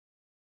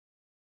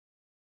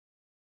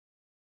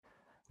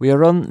We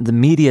are on the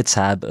Media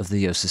tab of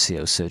the Yoast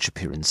SEO search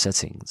appearance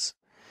settings.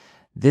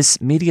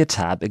 This Media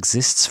tab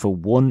exists for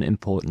one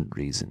important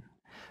reason.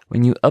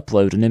 When you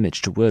upload an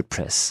image to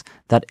WordPress,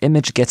 that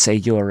image gets a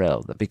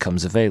URL that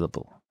becomes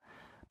available.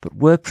 But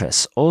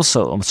WordPress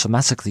also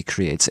automatically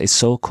creates a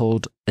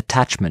so-called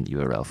attachment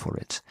URL for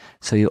it,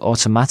 so you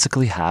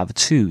automatically have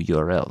two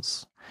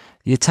URLs.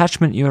 The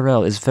attachment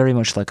URL is very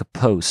much like a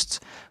post,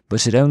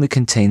 but it only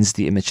contains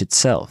the image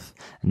itself,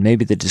 and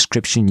maybe the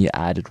description you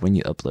added when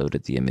you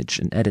uploaded the image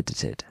and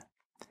edited it.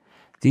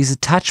 These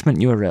attachment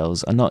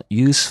URLs are not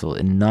useful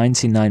in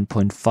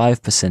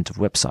 99.5% of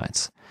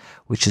websites,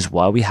 which is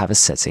why we have a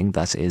setting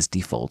that is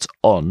default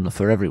on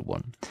for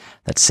everyone,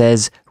 that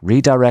says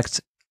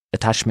redirect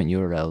attachment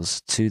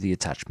URLs to the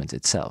attachment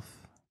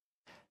itself.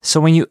 So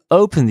when you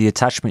open the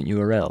attachment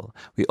URL,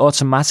 we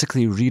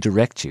automatically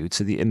redirect you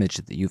to the image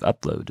that you've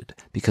uploaded,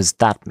 because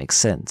that makes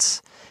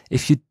sense.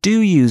 If you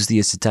do use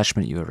these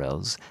attachment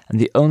URLs, and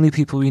the only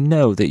people we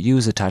know that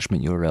use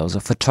attachment URLs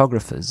are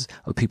photographers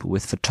or people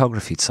with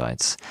photography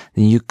sites,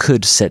 then you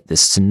could set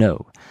this to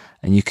no,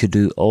 and you could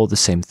do all the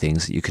same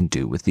things that you can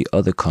do with the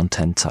other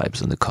content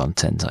types on the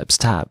Content Types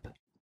tab.